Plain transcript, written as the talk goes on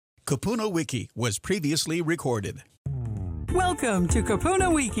KupunaWiki was previously recorded. Welcome to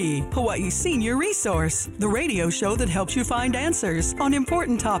KupunaWiki, Hawaii's senior resource, the radio show that helps you find answers on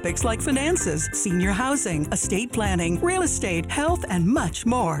important topics like finances, senior housing, estate planning, real estate, health, and much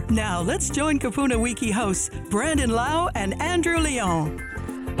more. Now, let's join KupunaWiki hosts Brandon Lau and Andrew Leon.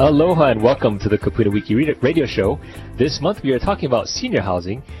 Aloha and welcome to the KupunaWiki radio show. This month we are talking about senior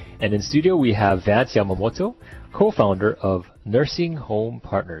housing, and in studio we have Vance Yamamoto, co-founder of Nursing Home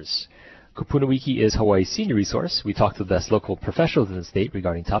Partners. KupunaWiki is Hawaii's senior resource. We talk to the best local professionals in the state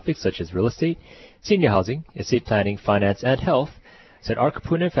regarding topics such as real estate, senior housing, estate planning, finance, and health, so that our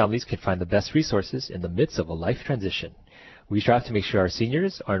Kupuna families can find the best resources in the midst of a life transition. We strive to make sure our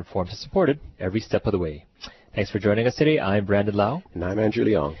seniors are informed and supported every step of the way. Thanks for joining us today. I'm Brandon Lau. And I'm Andrew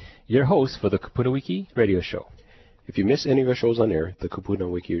Leong, your host for the KupunaWiki radio show. If you miss any of our shows on air, the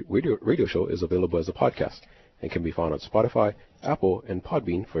KupunaWiki radio show is available as a podcast and can be found on Spotify, Apple, and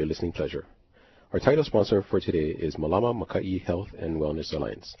Podbean for your listening pleasure. Our title sponsor for today is Malama Makai Health and Wellness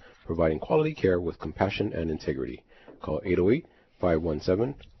Alliance, providing quality care with compassion and integrity. Call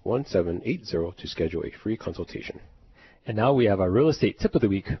 808-517-1780 to schedule a free consultation. And now we have our real estate tip of the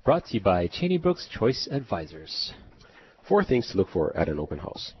week, brought to you by Cheney Brooks Choice Advisors. 4 things to look for at an open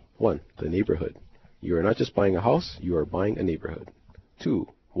house. 1. The neighborhood. You are not just buying a house, you are buying a neighborhood. 2.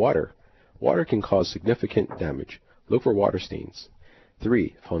 Water. Water can cause significant damage. Look for water stains.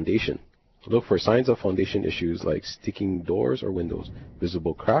 3. Foundation. Look for signs of foundation issues like sticking doors or windows,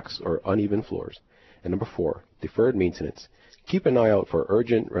 visible cracks, or uneven floors. And number 4. Deferred maintenance. Keep an eye out for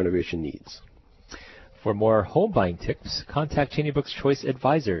urgent renovation needs. For more home buying tips, contact Cheney Brooks Choice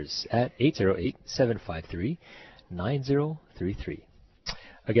Advisors at 808-753-9033.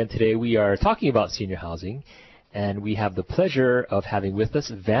 Again, today we are talking about senior housing, and we have the pleasure of having with us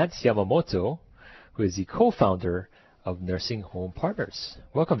Vance Yamamoto, who is the co-founder of Nursing Home Partners.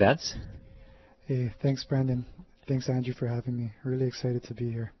 Welcome, Vance. Hey, thanks, Brandon. Thanks, Andrew, for having me. Really excited to be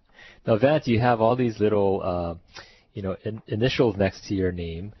here. Now, Vance, you have all these little, initials next to your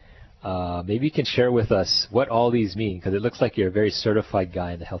name. Maybe you can share with us what all these mean, because it looks like you're a very certified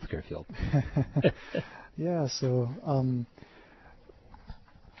guy in the healthcare field. Yeah, so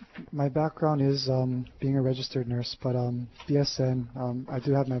my background is being a registered nurse, but BSN, I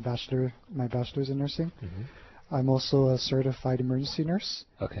do have my bachelor's in nursing. Mm-hmm. I'm also a certified emergency nurse,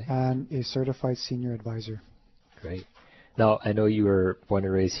 okay, and a certified senior advisor. Great. Now, I know you were born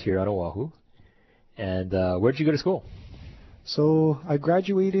and raised here on Oahu, and where did you go to school? So I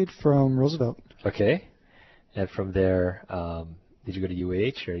graduated from Roosevelt. Okay. And from there, did you go to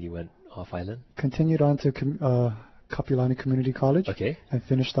UH or you went off island? Continued on to Kapilani Community College. Okay. And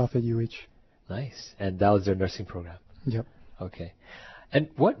finished off at UH. Nice. And that was their nursing program? Yep. Okay. And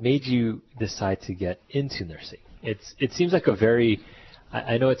what made you decide to get into nursing? It seems like I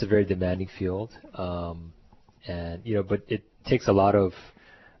know it's a very demanding field, but it takes a lot of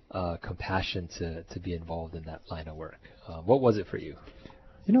compassion to be involved in that line of work. What was it for you?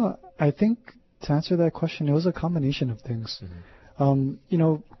 I think to answer that question, it was a combination of things.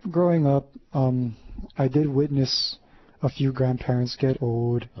 Mm-hmm. Growing up, I did witness a few grandparents get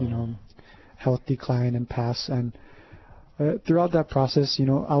old, health decline and pass. And throughout that process,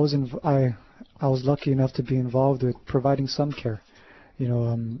 I was lucky enough to be involved with providing some care.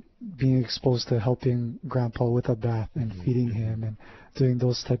 Being exposed to helping Grandpa with a bath and feeding him and doing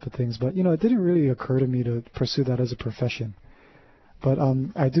those type of things. But, it didn't really occur to me to pursue that as a profession. But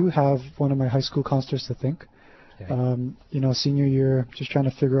I do have one of my high school counselors to thank. Okay. Senior year, just trying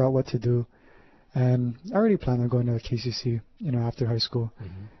to figure out what to do. And I already planned on going to KCC, after high school.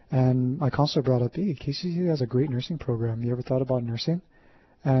 Mm-hmm. And my counselor brought up, hey, KCC has a great nursing program. You ever thought about nursing?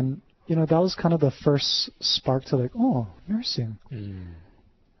 And that was kind of the first spark to nursing. Mm.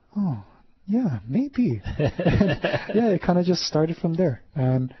 Oh, yeah, maybe. Yeah, it kind of just started from there.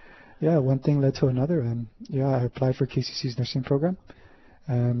 And yeah, one thing led to another. And yeah, I applied for KCC's nursing program.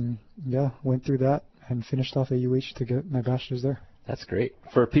 And yeah, went through that and finished off at UH to get my bachelor's there. That's great.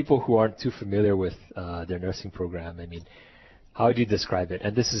 For people who aren't too familiar with their nursing program, how would you describe it?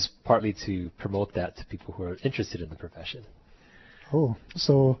 And this is partly to promote that to people who are interested in the profession. Oh,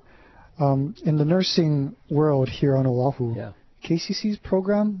 so in the nursing world here on Oahu, yeah, KCC's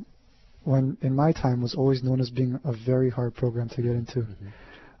program, in my time, was always known as being a very hard program to get into.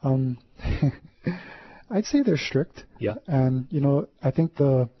 Mm-hmm. I'd say they're strict. Yeah. And, I think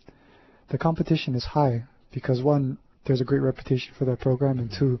the competition is high because, one, there's a great reputation for that program,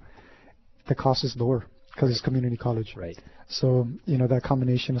 and two, the cost is lower because it's community college. Right. So, that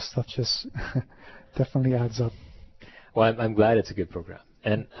combination of stuff just definitely adds up. Well, I'm glad it's a good program.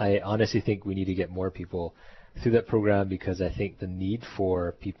 And I honestly think we need to get more people through that program because I think the need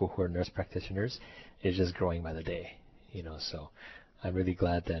for people who are nurse practitioners is just growing by the day. So I'm really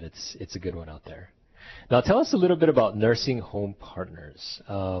glad that it's a good one out there. Now, tell us a little bit about nursing home partners.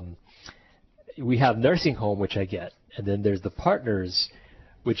 We have nursing home, which I get, and then there's the partners,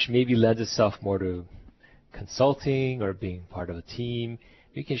 which maybe lends itself more to consulting or being part of a team.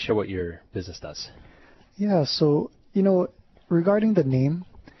 You can share what your business does. Yeah, so, regarding the name,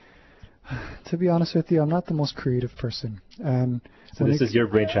 to be honest with you, I'm not the most creative person. And so this is your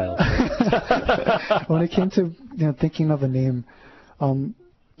brainchild. When it came to thinking of a name,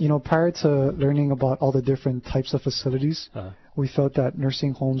 prior to learning about all the different types of facilities, we felt that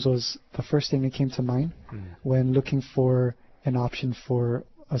nursing homes was the first thing that came to mind when looking for an option for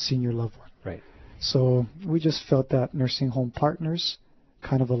a senior loved one. Right. So we just felt that nursing home partners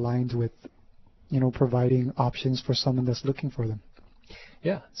kind of aligned with, providing options for someone that's looking for them.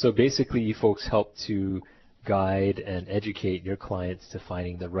 Yeah. So basically, you folks help to guide and educate your clients to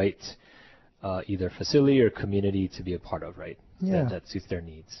finding the right either facility or community to be a part of, right? Yeah. That suits their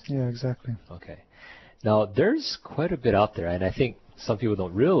needs. Yeah, exactly. Okay. Now, there's quite a bit out there, and I think some people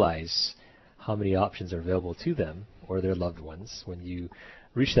don't realize how many options are available to them or their loved ones when you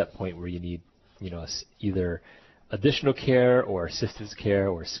reach that point where you need, either additional care or assisted care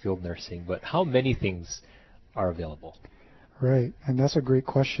or skilled nursing. But how many things are available? Right, and that's a great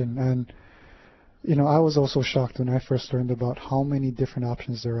question. And, I was also shocked when I first learned about how many different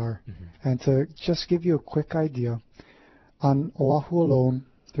options there are. And to just give you a quick idea, on Oahu alone,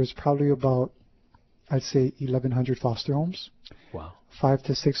 there's probably about, I'd say, 1,100 foster homes. Wow. 500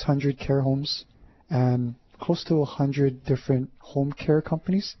 to 600 care homes, and close to 100 different home care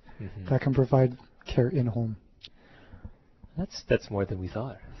companies that can provide care in home. That's more than we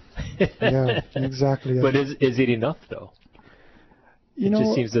thought. Yeah, exactly. But is it enough though? It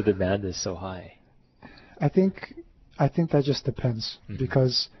just seems the demand is so high. I think that just depends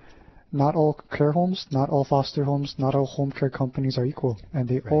because not all care homes, not all foster homes, not all home care companies are equal, and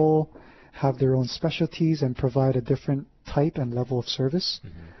they all have their own specialties and provide a different type and level of service,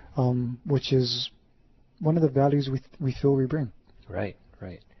 which is one of the values we feel we bring. Right.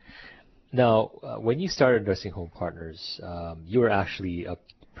 Now, when you started Nursing Home Partners, you were actually a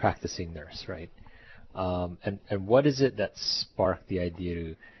practicing nurse, right? And what is it that sparked the idea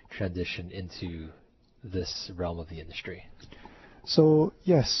to transition into this realm of the industry? So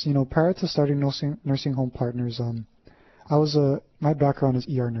yes, prior to starting Nursing Home Partners, my background is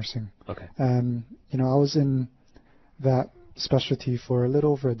ER nursing. Okay. And I was in that specialty for a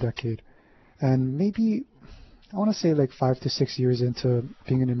little over a decade, and maybe I want to say like 5 to 6 years into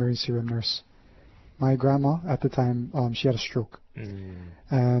being an emergency room nurse, my grandma at the time, she had a stroke,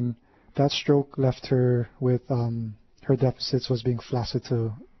 and that stroke left her with her deficits was being flaccid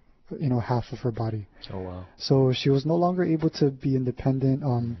to half of her body. Oh wow. So she was no longer able to be independent.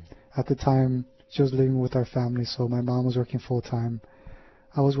 At the time, she was living with our family, so my mom was working full time.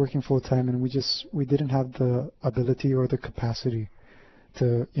 I was working full time, and we didn't have the ability or the capacity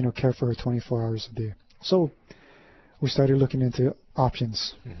to care for her 24 hours a day. So we started looking into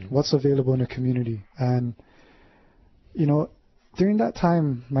options, what's available in the community, and during that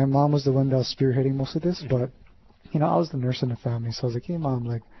time, my mom was the one that was spearheading most of this, but I was the nurse in the family, so I was like, hey mom,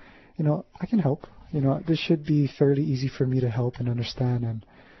 like, I can help. This should be fairly easy for me to help and understand. And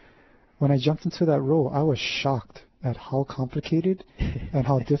when I jumped into that role, I was shocked at how complicated and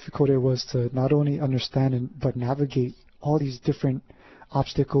how difficult it was to not only understand but navigate all these different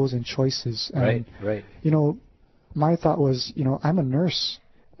obstacles and choices. And, right. My thought was, I'm a nurse,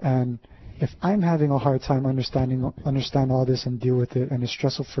 and if I'm having a hard time understand all this and deal with it, and it's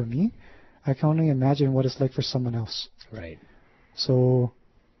stressful for me, I can only imagine what it's like for someone else. Right. So,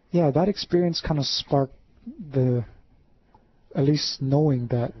 yeah, that experience kind of sparked at least knowing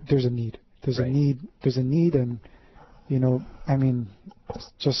that there's a need. There's a need, and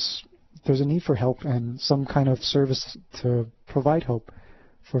there's a need for help and some kind of service to provide help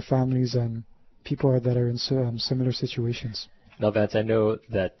for families and people that are in similar situations. Now, Vance, I know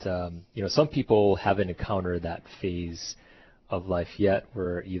that some people haven't encountered that phase of life yet,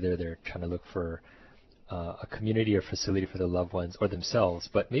 where either they're trying to look for a community or facility for their loved ones or themselves.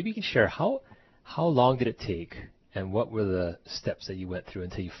 But maybe you can share how long did it take, and what were the steps that you went through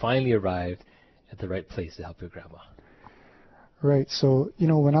until you finally arrived at the right place to help your grandma? Right. So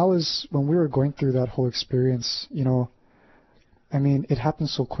when we were going through that whole experience, it happened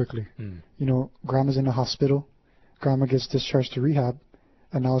so quickly. Grandma's in the hospital. Grandma gets discharged to rehab,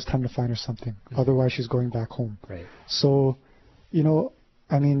 and now it's time to find her something. Otherwise, she's going back home. Right. So,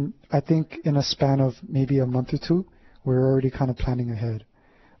 I think in a span of maybe a month or two, we're already kind of planning ahead.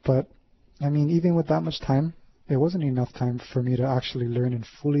 But, even with that much time, it wasn't enough time for me to actually learn and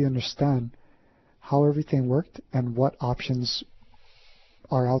fully understand how everything worked and what options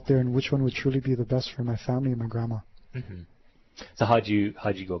are out there and which one would truly be the best for my family and my grandma. Mm-hmm. So how'd you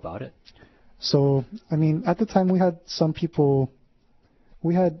go about it? So, I mean, at the time we had some people,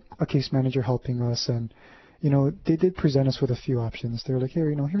 we had a case manager helping us, and, you know, they did present us with a few options. They were like, here,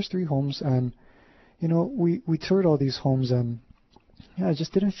 you know, here's 3 homes, and, you know, we toured all these homes, and yeah, it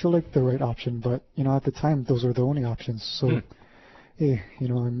just didn't feel like the right option. But, you know, at the time, those were the only options. So, hey, you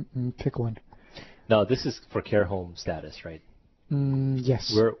know, pick one. Now, this is for care home status, right?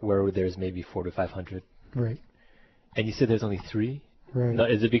 Yes. Where there's maybe 400 to 500. Right. And you said there's only 3? Right. Now,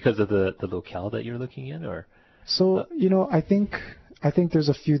 is it because of the locale that you're looking in, or? So, you know, I think there's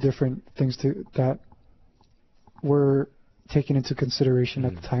a few different things that were taken into consideration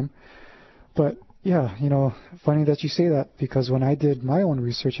at the time. But yeah, you know, funny that you say that, because when I did my own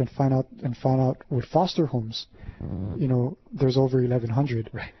research and found out with foster homes, you know, there's over 1,100.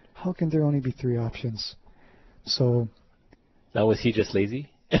 Right. How can there only be 3 options? So. Now, was he just lazy?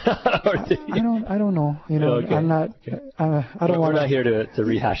 I don't know. You know, okay. I'm not. Okay. I don't want. We're not here to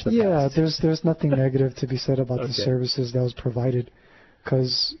rehash the past. past. There's nothing negative to be said about the services that was provided,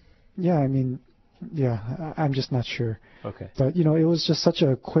 because, yeah, I mean, yeah, I'm just not sure. Okay. But you know, it was just such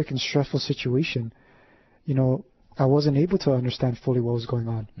a quick and stressful situation. You know, I wasn't able to understand fully what was going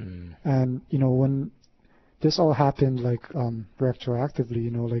on, and you know, when this all happened, like retroactively,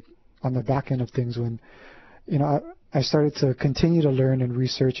 you know, like on the back end of things, when, you know, I started to continue to learn and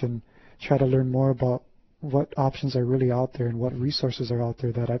research and try to learn more about what options are really out there and what resources are out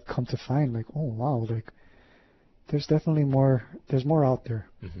there, that I've come to find, like, oh wow, like there's definitely more. There's more out there.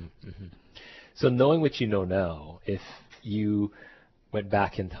 Mm-hmm, mm-hmm. So knowing what you know now, if you went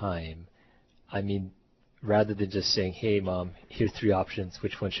back in time, I mean, rather than just saying, hey mom, here's 3 options,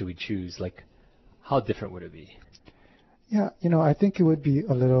 which one should we choose? Like, how different would it be? Yeah, you know, I think it would be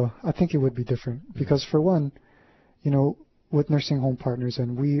different, because for one, you know, with nursing home partners,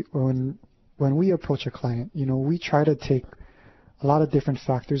 and when we approach a client, you know, we try to take a lot of different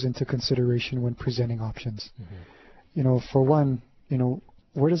factors into consideration when presenting options. You know, for one, you know,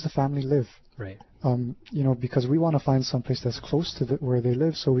 where does the family live? Right. You know, because we want to find someplace that's close to where they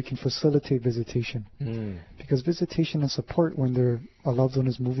live, so we can facilitate visitation. Because visitation and support when a loved one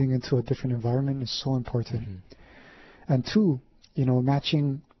is moving into a different environment is so important. And 2, you know,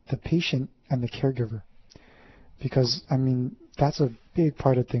 matching the patient and the caregiver. Because, I mean, that's a big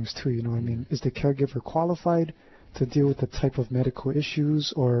part of things too, you know. I mean, is the caregiver qualified to deal with the type of medical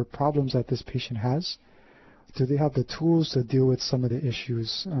issues or problems that this patient has? Do they have the tools to deal with some of the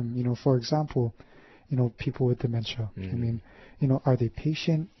issues? You know, for example, you know, people with dementia. I mean, you know, are they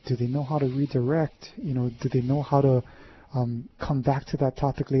patient? Do they know how to redirect? You know, do they know how to come back to that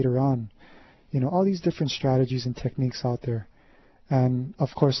topic later on? You know, all these different strategies and techniques out there. And of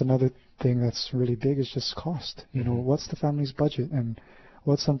course, another thing that's really big is just cost. You know, what's the family's budget, and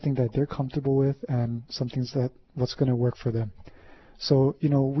what's something that they're comfortable with, and what's going to work for them. So, you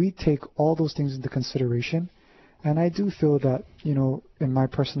know, we take all those things into consideration, and I do feel that, you know, in my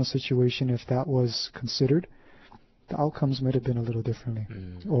personal situation, if that was considered, the outcomes might have been a little differently,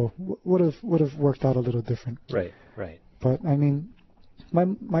 or would have worked out a little different. Right, right. But I mean,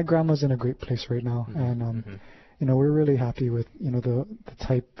 my grandma's in a great place right now, and you know, we're really happy with, you know, the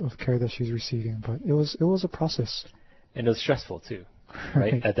type of care that she's receiving. But it was a process. And it was stressful too,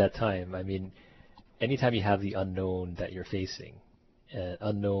 right? At that time. I mean, anytime you have the unknown that you're facing,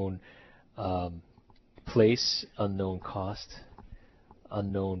 unknown place, unknown cost,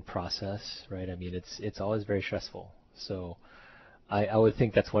 unknown process, right? I mean, it's always very stressful. So I would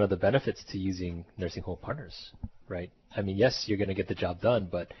think that's one of the benefits to using nursing home partners, right? I mean, yes, you're going to get the job done,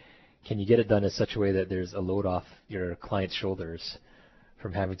 but can you get it done in such a way that there's a load off your client's shoulders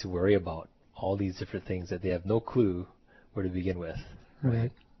from having to worry about all these different things that they have no clue where to begin with,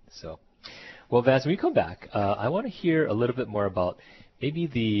 right? So, well, Vance, when we come back, I want to hear a little bit more about maybe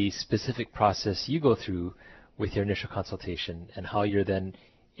the specific process you go through with your initial consultation, and how you're then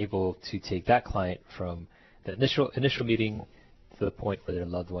able to take that client from the initial meeting to the point where their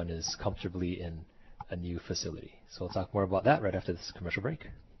loved one is comfortably in a new facility. So we'll talk more about that right after this commercial break.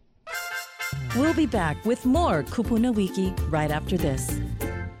 We'll be back with more KupunaWiki right after this.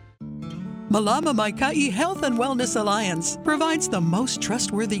 Malama Maikai Health and Wellness Alliance provides the most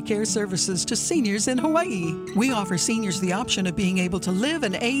trustworthy care services to seniors in Hawaii. We offer seniors the option of being able to live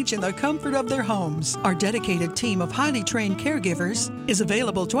and age in the comfort of their homes. Our dedicated team of highly trained caregivers is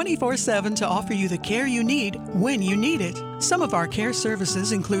available 24/7 to offer you the care you need when you need it. Some of our care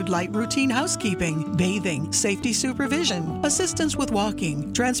services include light routine housekeeping, bathing, safety supervision, assistance with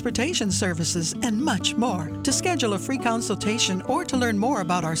walking, transportation services, and much more. To schedule a free consultation or to learn more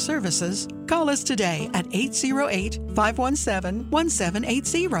about our services, call us today at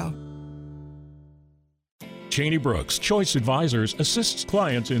 808-517-1780. Cheney Brooks Choice Advisors assists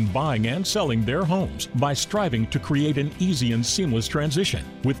clients in buying and selling their homes by striving to create an easy and seamless transition.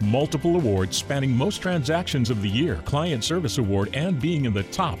 With multiple awards spanning most transactions of the year, Client Service Award, and being in the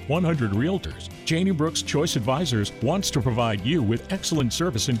top 100 realtors, Cheney Brooks Choice Advisors wants to provide you with excellent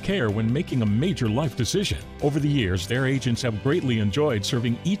service and care when making a major life decision. Over the years, their agents have greatly enjoyed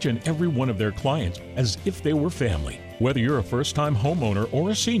serving each and every one of their clients as if they were family. Whether you're a first-time homeowner or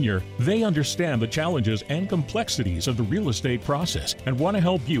a senior, they understand the challenges and complexities of the real estate process and want to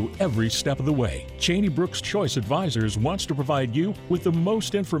help you every step of the way. Cheney Brooks Choice Advisors wants to provide you with the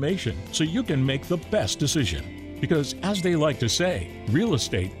most information so you can make the best decision. Because, as they like to say, real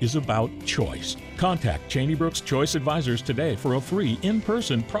estate is about choice. Contact Cheney Brooks Choice Advisors today for a free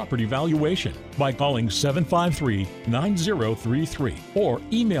in-person property valuation by calling 753-9033 or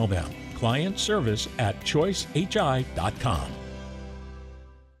email them clientservice@choicehi.com.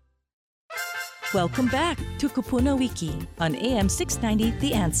 Welcome back to KupunaWiki on AM 690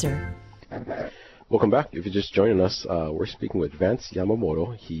 The Answer. Welcome back. If you're just joining us, we're speaking with Vance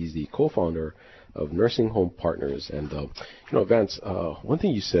Yamamoto. He's the co-founder of Nursing Home Partners. And, Vance, one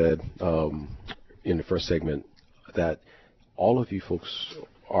thing you said in the first segment, that all of you folks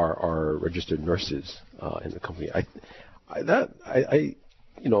are registered nurses in the company.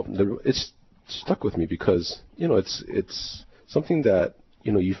 It's stuck with me because, it's something that,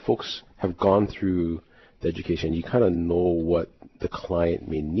 you folks have gone through the education. You kind of know what the client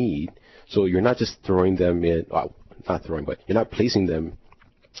may need. So you're not just throwing them in, not throwing, but you're not placing them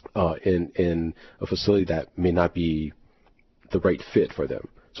in a facility that may not be the right fit for them.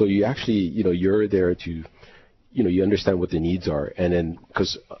 So you actually, you're there to, you understand what the needs are. And then,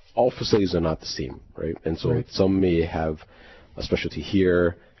 because all facilities are not the same, right? And so some may have a specialty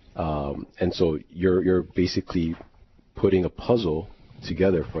here, and so you're basically putting a puzzle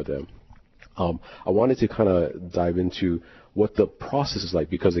together for them. I wanted to kind of dive into what the process is like,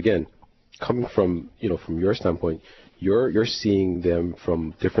 because again, coming from from your standpoint, you're seeing them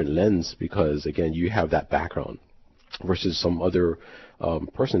from different lens, because again, you have that background versus some other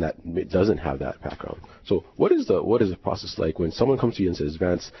person that doesn't have that background. So what is the process like when someone comes to you and says,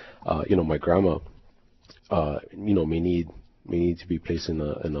 Vance, my grandma may need to be placed in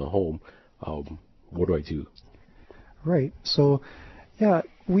a home. What do I do? Right. So, yeah,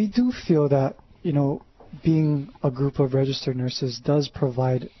 we do feel that, being a group of registered nurses does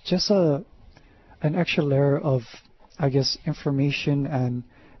provide just an extra layer of, I guess, information, and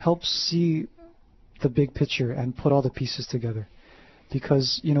helps see the big picture and put all the pieces together.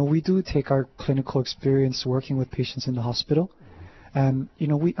 Because, we do take our clinical experience working with patients in the hospital, and,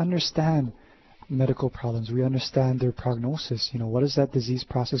 we understand medical problems. We understand their prognosis. What is that disease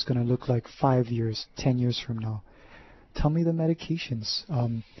process going to look like 5 years, 10 years from now? Tell me the medications.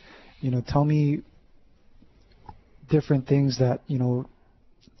 Tell me different things that,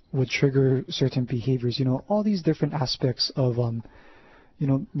 would trigger certain behaviors. All these different aspects of,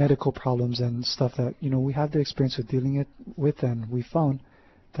 medical problems and stuff that, we have the experience with dealing with, and we found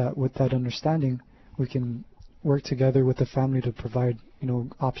that with that understanding, we can work together with the family to provide,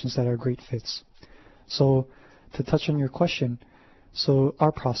 options that are great fits. So, to touch on your question, so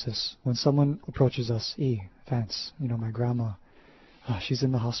our process, when someone approaches us, hey, Vance, my grandma, she's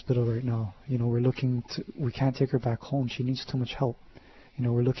in the hospital right now. We can't take her back home. She needs too much help.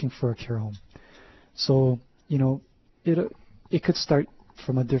 We're looking for a care home. So, it could start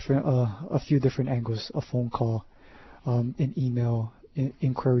from a few different angles: a phone call, an email,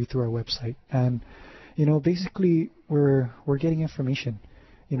 inquiry through our website, and basically we're getting information.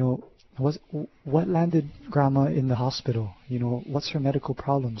 What landed grandma in the hospital? What's her medical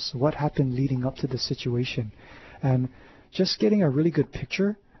problems? What happened leading up to the situation? And just getting a really good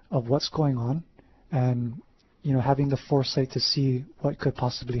picture of what's going on, and having the foresight to see what could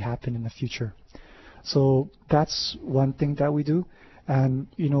possibly happen in the future. So that's one thing that we do. And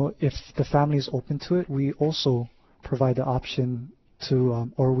if the family is open to it, we also provide the option to,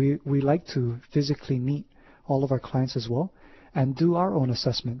 or we like to physically meet all of our clients as well, and do our own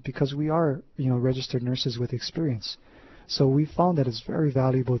assessment, because we are, registered nurses with experience. So we found that it's very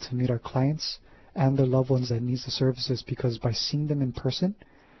valuable to meet our clients and their loved ones that needs the services, because by seeing them in person,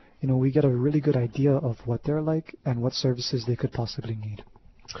 we get a really good idea of what they're like and what services they could possibly need.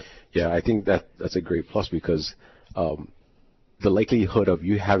 Yeah, I think that's a great plus, because the likelihood of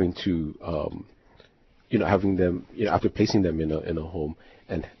you having to, having them, after placing them in a home,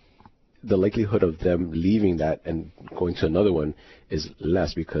 and the likelihood of them leaving that and going to another one is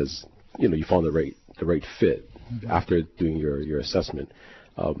less because you found the right fit after doing your assessment.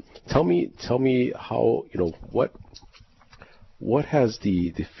 Tell me how what has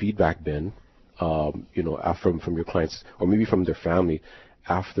the feedback been from your clients or maybe from their family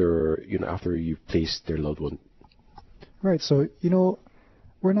after you've placed their loved one. Right. So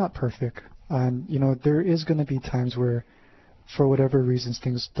we're not perfect, and there is going to be times where, for whatever reasons,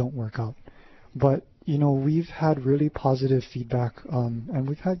 things don't work out. But we've had really positive feedback, and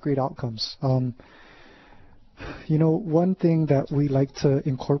we've had great outcomes. One thing that we like to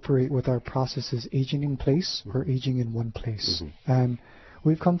incorporate with our process is aging in place or aging in one place. And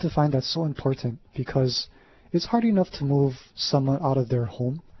we've come to find that so important because it's hard enough to move someone out of their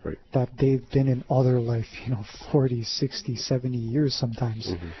home that they've been in all their life, 40, 60, 70 years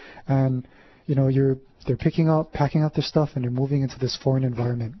sometimes. And, they're packing up their stuff and they're moving into this foreign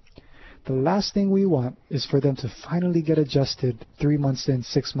environment. The last thing we want is for them to finally get adjusted 3 months in,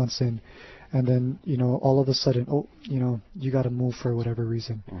 6 months in, and then, all of a sudden, you got to move for whatever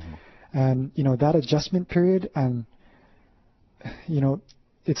reason. And, that adjustment period and,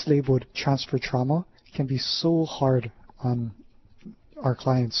 it's labeled transfer trauma can be so hard on our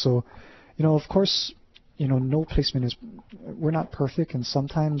clients. So, of course, no placement is, we're not perfect and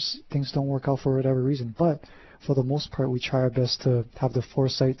sometimes things don't work out for whatever reason. But for the most part, we try our best to have the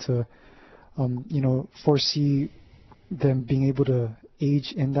foresight to, foresee them being able to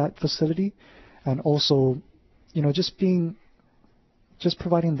age in that facility, and also, just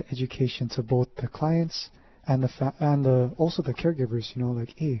providing the education to both the clients and also the caregivers.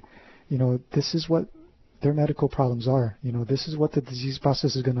 Hey, this is what their medical problems are. This is what the disease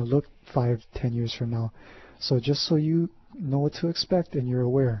process is going to look 5-10 years from now. So just so you know what to expect and you're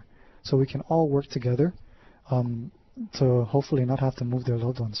aware, so we can all work together to hopefully not have to move their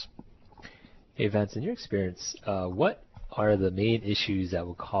loved ones. Hey Vance, in your experience, what are the main issues that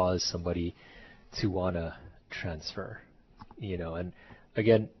will cause somebody to want to transfer? And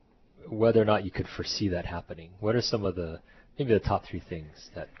again, whether or not you could foresee that happening. What are some of maybe the top 3 things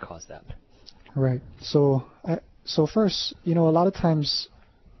that cause that? Right. So first, a lot of times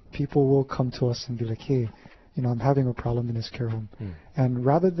people will come to us and be like, hey, I'm having a problem in this care home. And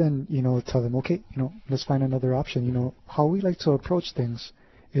rather than, tell them, okay, let's find another option, how we like to approach things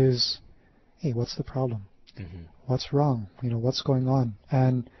is, hey, what's the problem? What's wrong? What's going on?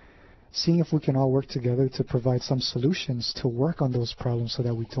 And seeing if we can all work together to provide some solutions to work on those problems so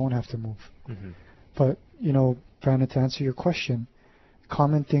that we don't have to move. But, Brandon, to answer your question,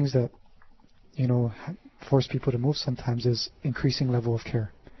 common things that, force people to move sometimes is increasing level of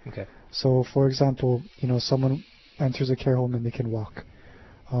care. Okay. So, for example, someone enters a care home and they can walk.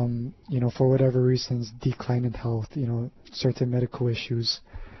 For whatever reasons, decline in health, certain medical issues,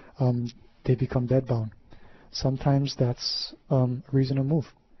 they become bedbound. Sometimes that's a reason to move.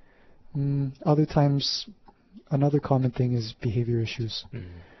 Other times, another common thing is behavior issues.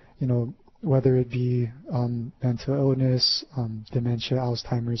 Whether it be mental illness, dementia,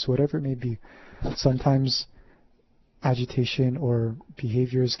 Alzheimer's, whatever it may be. Sometimes agitation or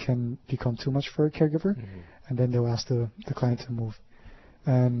behaviors can become too much for a caregiver, and then they'll ask the client to move.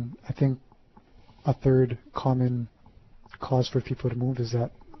 And I think a third common cause for people to move is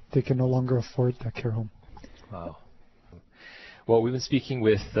that they can no longer afford that care home. Wow. Well, we've been speaking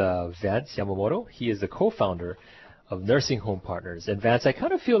with Vance Yamamoto. He is the co-founder of Nursing Home Partners. And Vance, I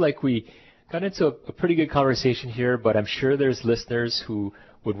kind of feel like we got into a pretty good conversation here, but I'm sure there's listeners who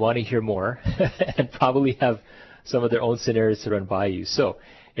would want to hear more and probably have some of their own scenarios to run by you. So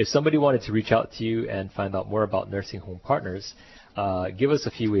if somebody wanted to reach out to you and find out more about Nursing Home Partners, give us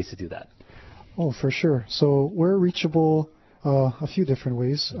a few ways to do that. Oh, for sure. So we're reachable a few different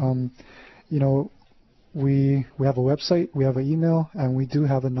ways. We have a website, we have an email, and we do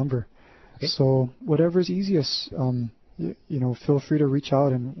have a number. Okay. So whatever's easiest, feel free to reach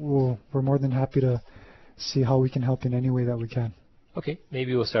out, and we're more than happy to see how we can help in any way that we can. Okay,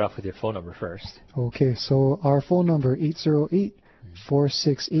 maybe we'll start off with your phone number first. Okay, so our phone number,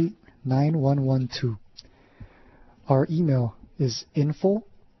 808-468-9112. Our email is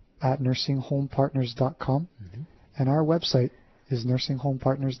info@nursinghomepartners.com, and our website is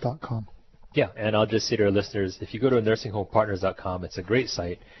nursinghomepartners.com. Yeah, and I'll just say to our listeners, if you go to nursinghomepartners.com, it's a great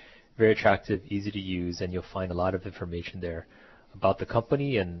site, very attractive, easy to use, and you'll find a lot of information there about the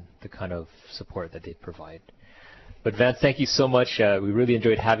company and the kind of support that they provide. But Vance, thank you so much. We really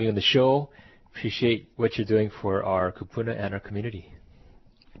enjoyed having you on the show. Appreciate what you're doing for our Kupuna and our community.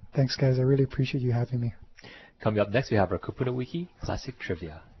 Thanks, guys. I really appreciate you having me. Coming up next, we have our KupunaWiki Classic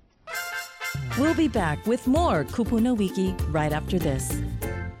Trivia. We'll be back with more KupunaWiki right after this.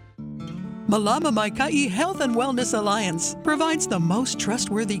 Malama Maikai Health and Wellness Alliance provides the most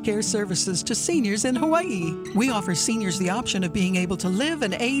trustworthy care services to seniors in Hawaii. We offer seniors the option of being able to live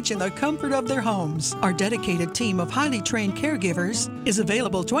and age in the comfort of their homes. Our dedicated team of highly trained caregivers is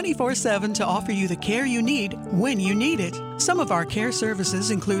available 24/7 to offer you the care you need when you need it. Some of our care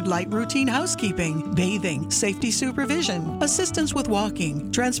services include light routine housekeeping, bathing, safety supervision, assistance with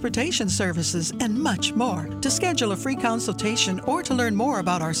walking, transportation services, and much more. To schedule a free consultation or to learn more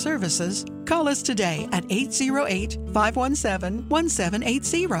about our services, call us today at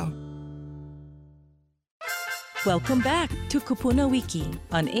 808-517-1780. Welcome back to KupunaWiki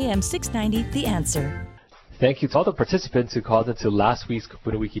on AM 690 The Answer. Thank you to all the participants who called into last week's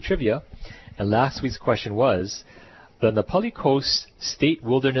KupunaWiki trivia. And last week's question was, the Napali Coast State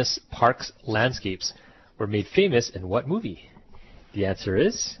Wilderness Park's landscapes were made famous in what movie? The answer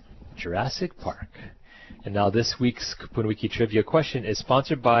is Jurassic Park. And now this week's KupunaWiki trivia question is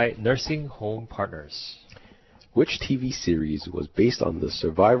sponsored by Nursing Home Partners. Which TV series was based on the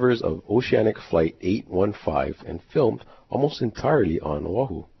survivors of Oceanic Flight 815 and filmed almost entirely on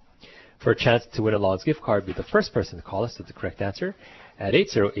Oahu? For a chance to win a Law's gift card, be the first person to call us with the correct answer at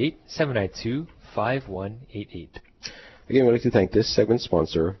 808-792-5188. Again, we'd like to thank this segment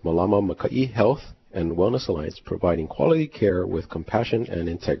sponsor, Malama Maikai Health and Wellness Alliance, providing quality care with compassion and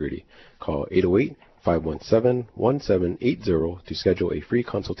integrity. Call 808-517-1780 to schedule a free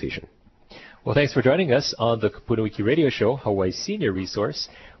consultation. Well, thanks for joining us on the KupunaWiki Radio Show, Hawaii's senior resource.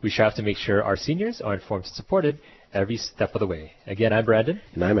 We strive to make sure our seniors are informed and supported every step of the way. Again, I'm Brandon.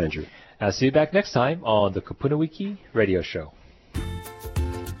 And I'm Andrew. I'll see you back next time on the KupunaWiki Radio Show.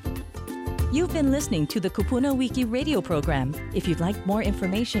 You've been listening to the KupunaWiki radio program. If you'd like more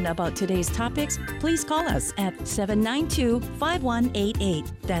information about today's topics, please call us at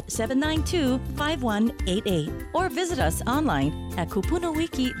 792-5188. That's 792-5188. Or visit us online at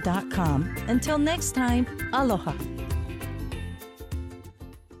KupunaWiki.com. Until next time, aloha.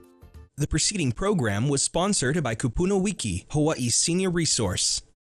 The preceding program was sponsored by KupunaWiki, Hawaii's senior resource.